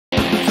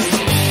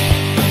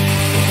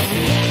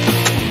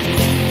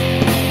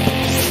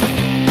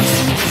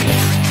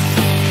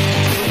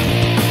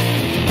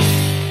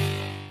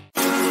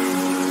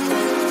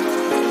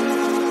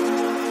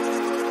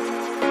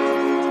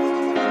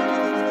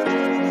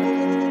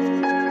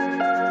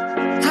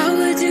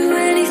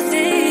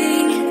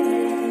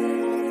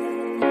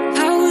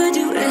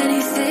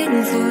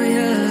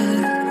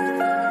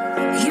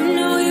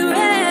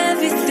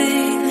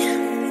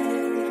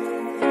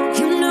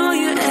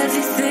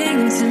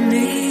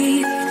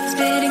me.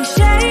 Spitting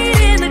shade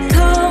in the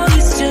cold,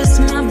 it's just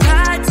my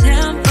bad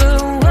temper.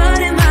 What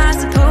am I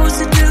supposed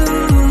to do?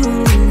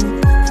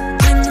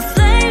 When the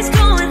flame's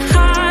going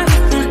high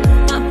with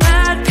my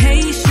bad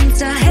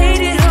patience, I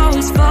hate it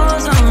always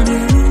falls on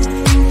you.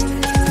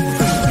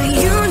 But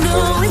you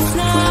know it's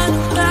not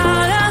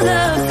about our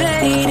love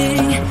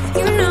fading.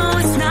 You know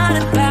it's not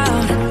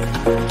about,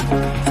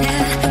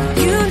 yeah,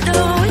 you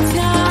know it's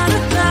not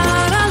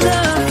about our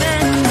love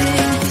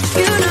ending.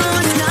 You know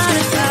it's not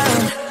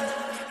about,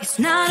 it's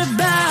not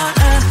about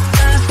us.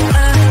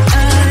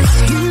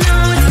 You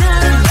know it's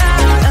not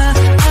about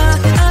us.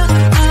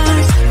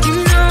 You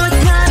know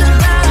it's not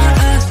about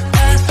us.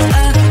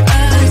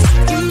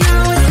 You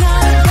know it's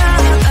not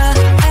about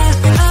us.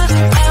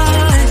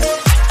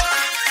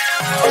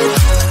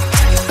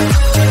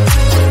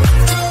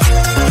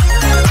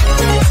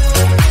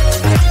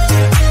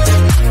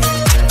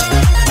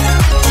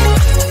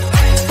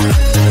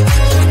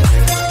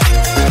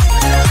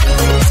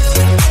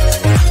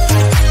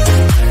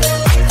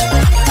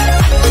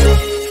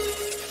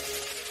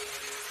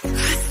 I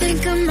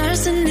think I'm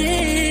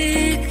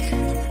arsenic,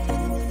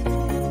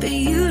 but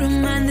you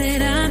don't mind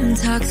that I'm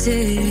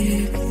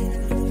toxic.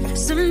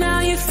 Somehow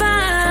you're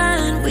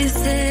fine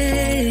with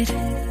it,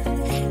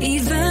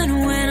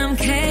 even when I'm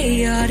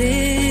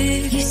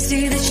chaotic. You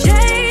see the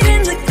shade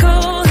in the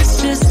cold,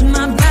 it's just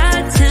my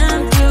bad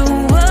temper.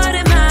 What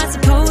am I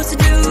supposed to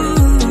do?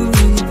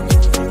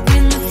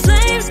 When the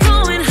flame's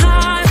going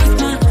high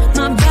with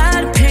my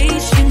bad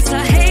patience,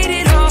 I hate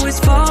it always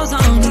falls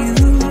on you.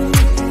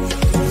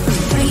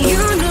 But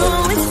you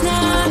know it's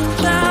not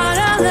about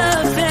our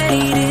love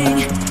fading.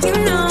 You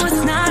know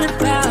it's not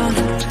about,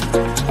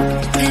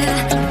 yeah,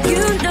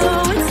 you know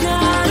it's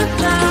not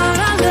about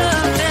our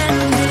love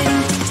ending.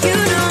 You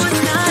know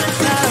it's not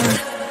about,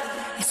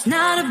 it's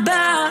not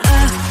about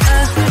us.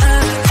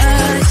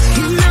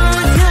 You know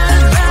it's not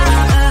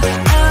about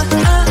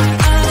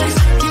us.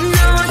 You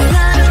know it's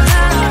not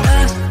about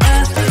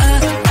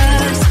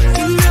us.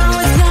 You know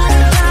it's not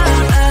about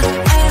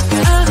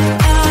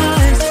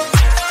us.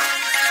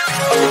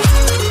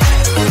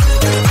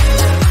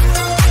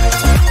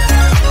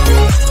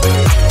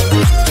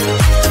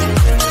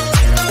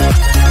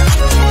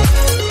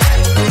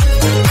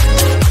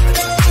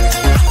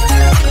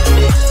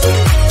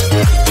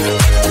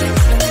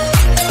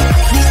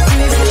 You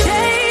see the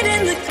shade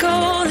in the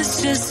cold, it's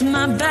just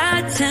my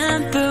bad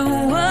temper.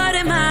 What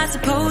am I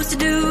supposed to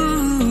do?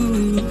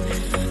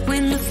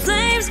 When the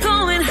flame's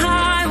going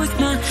high with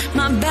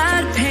my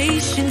bad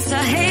patience,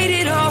 I hate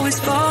it always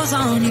falls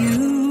on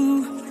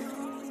you.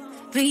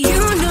 But you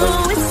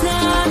know it's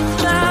not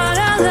about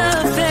our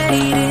love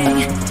fading.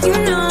 You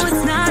know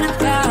it's not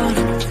about,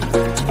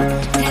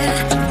 yeah,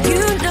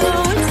 you know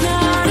it's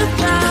not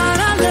about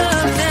our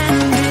love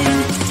ending.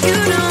 You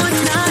know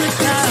it's not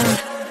about,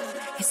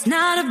 it's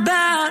not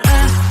about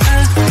us.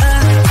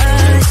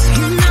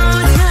 You know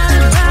it's not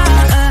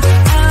about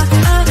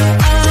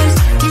us.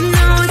 You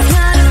know it's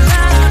not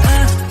about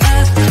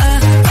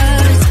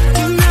us.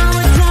 You know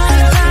it's not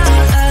about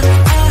us.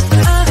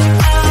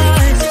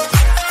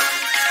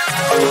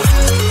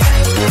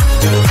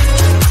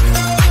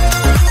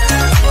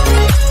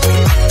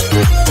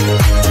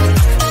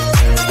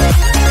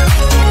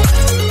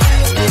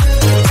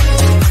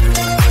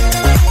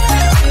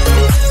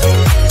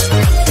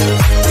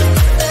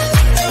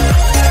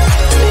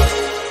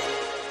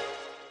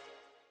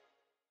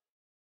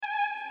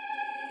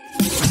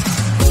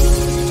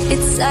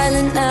 It's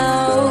silent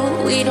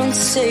now, we don't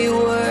say a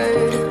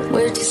word.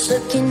 We're just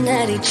looking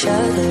at each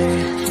other.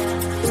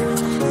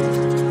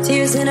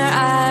 Tears in our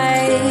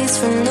eyes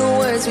from the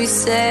words we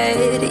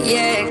said.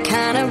 Yeah, it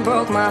kinda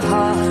broke my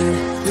heart.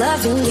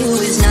 Loving you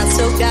is not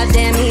so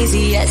goddamn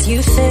easy as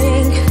you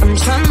think. I'm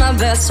trying my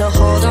best to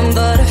hold on,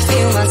 but I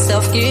feel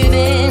myself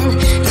giving.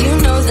 You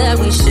know that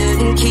we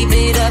shouldn't keep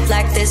it up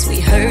like this. We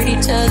hurt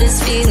each other's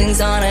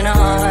feelings on and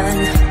on.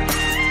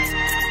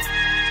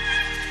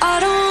 I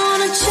don't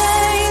wanna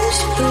change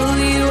who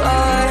you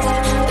are.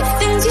 The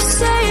things you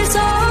say is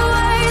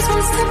always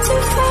one step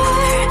too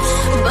far.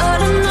 But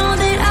I know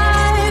that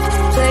I've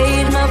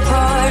played my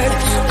part.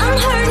 I'm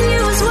hurting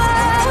you as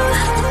well.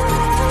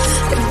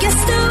 I guess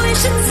that we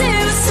should say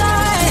we're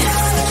sorry.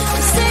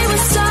 Say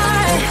we're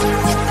sorry.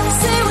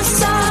 Say we're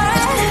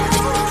sorry.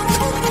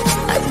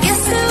 I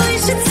guess that we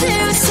should say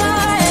we're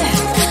sorry.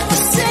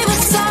 Say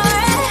we're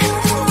sorry.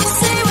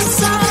 Say we're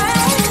sorry.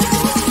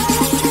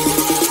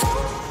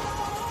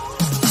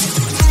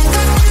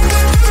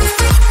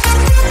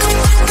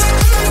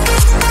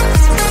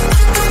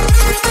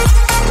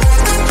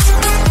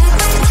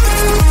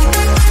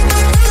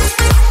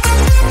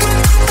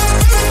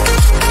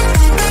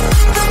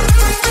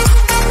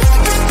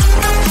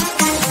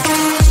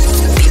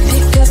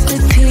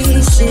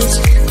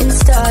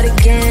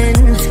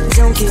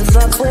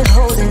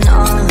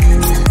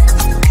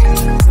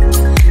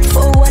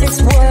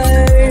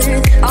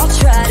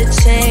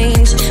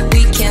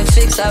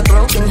 our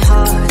broken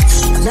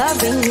hearts.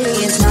 Loving me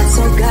is not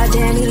so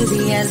goddamn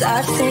easy as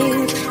I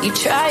think. You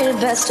try your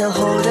best to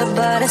hold up,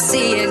 but I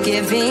see you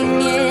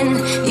giving in.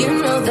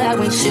 that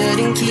we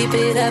shouldn't keep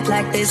it up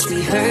like this.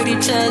 We hurt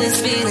each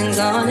other's feelings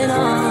on and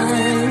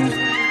on.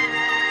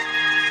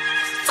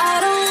 I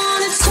don't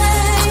wanna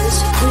change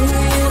who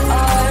you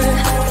are.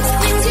 The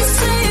things you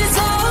say is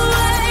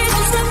always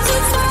a step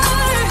too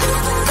far.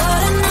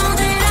 But I know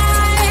that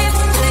I've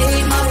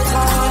played my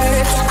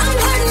part. I'm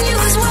hurting you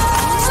as well.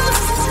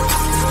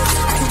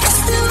 I guess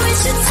that we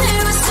should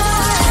tear us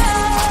apart.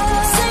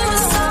 Say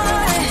we're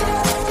sorry.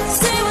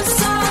 Say we're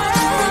sorry.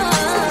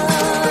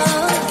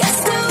 I guess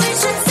that we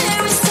should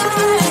tear us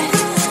apart. Say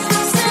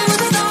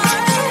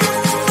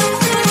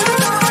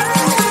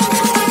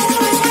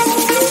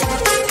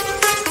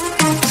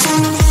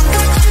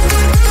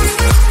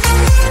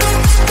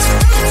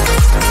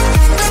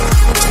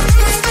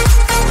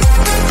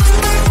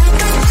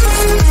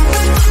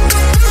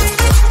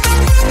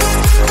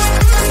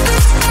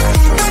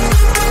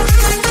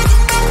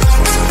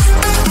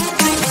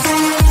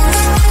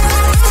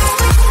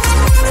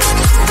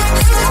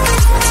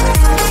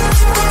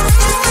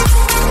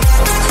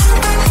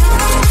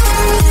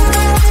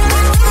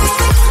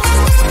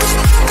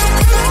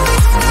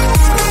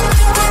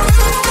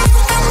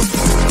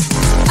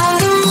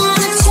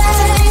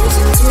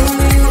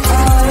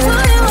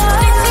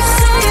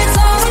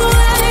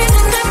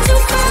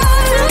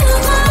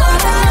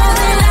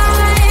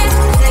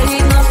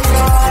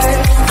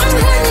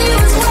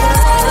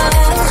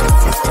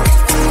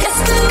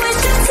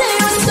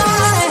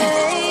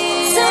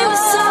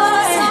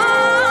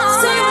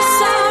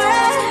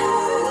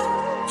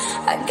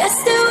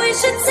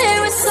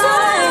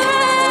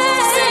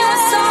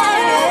we're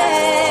sorry.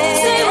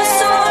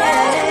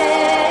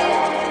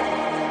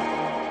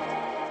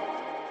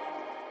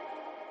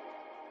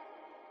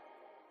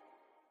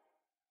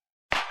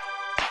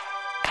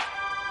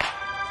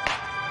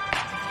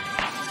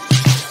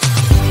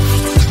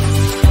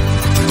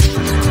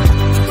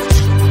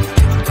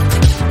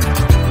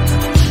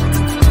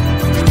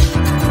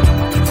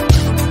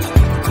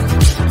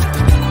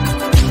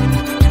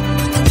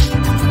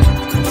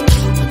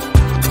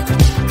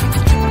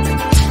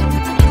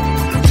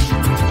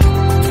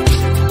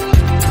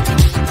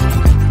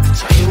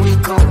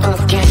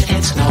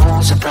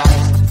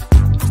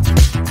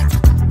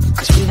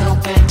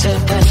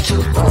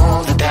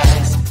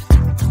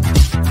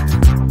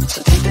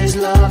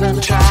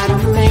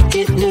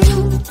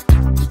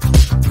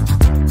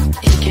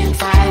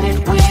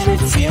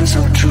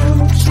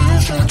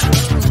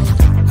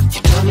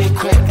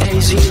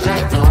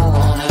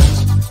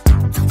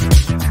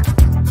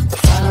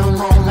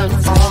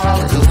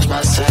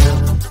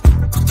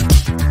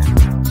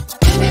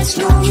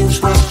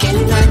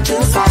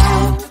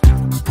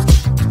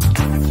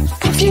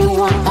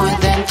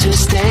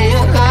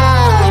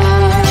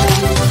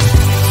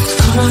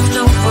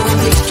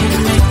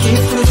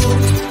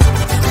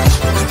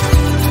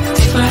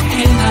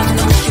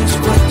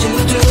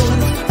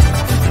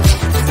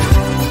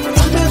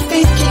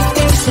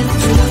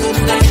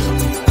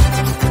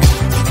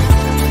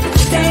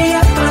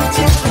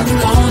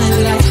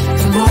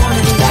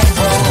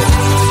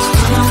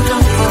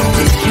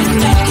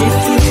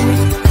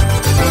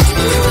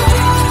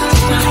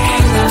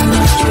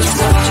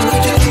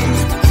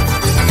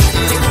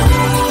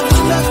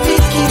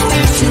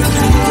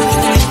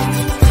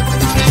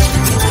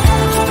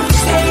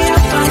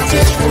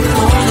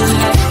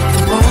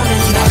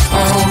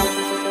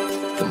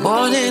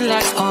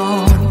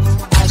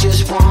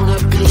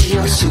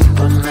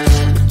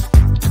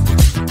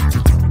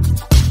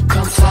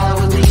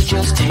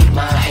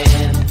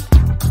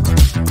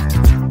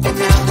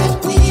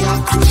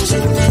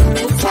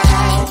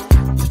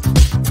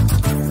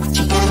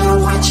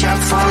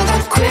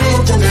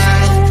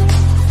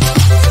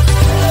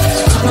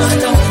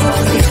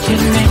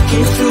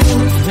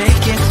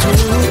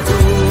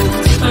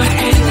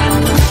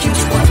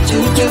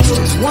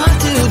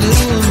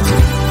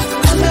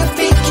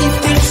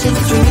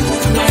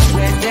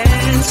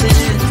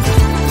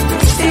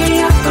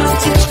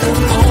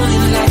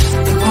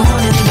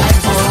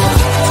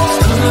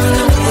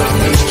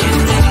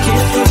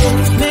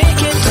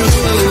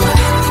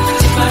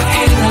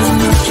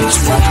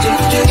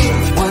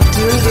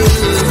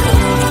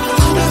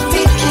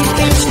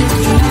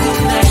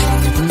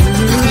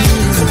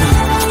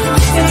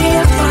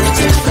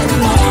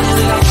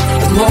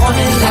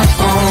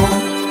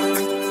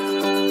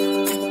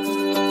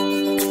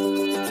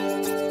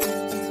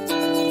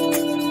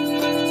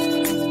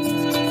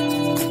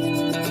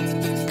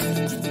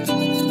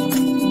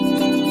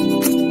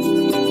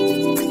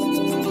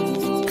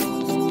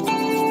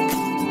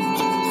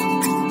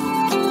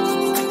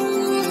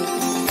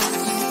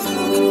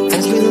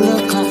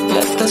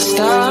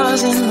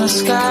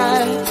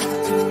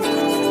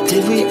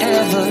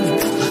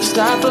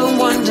 Stop and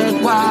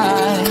wondered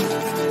why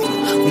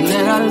we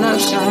let our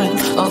love shine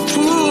all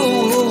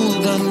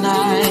through the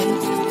night.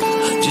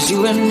 Just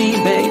you and me,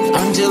 babe,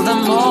 until the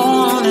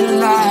morning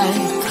light.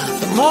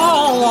 The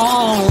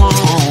morning light.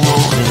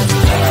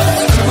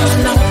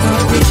 Come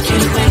on, we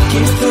can make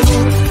it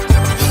through.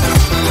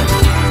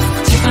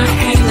 Take my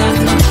hand, I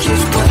know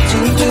just what to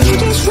do.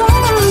 It is wrong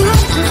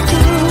to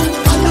do.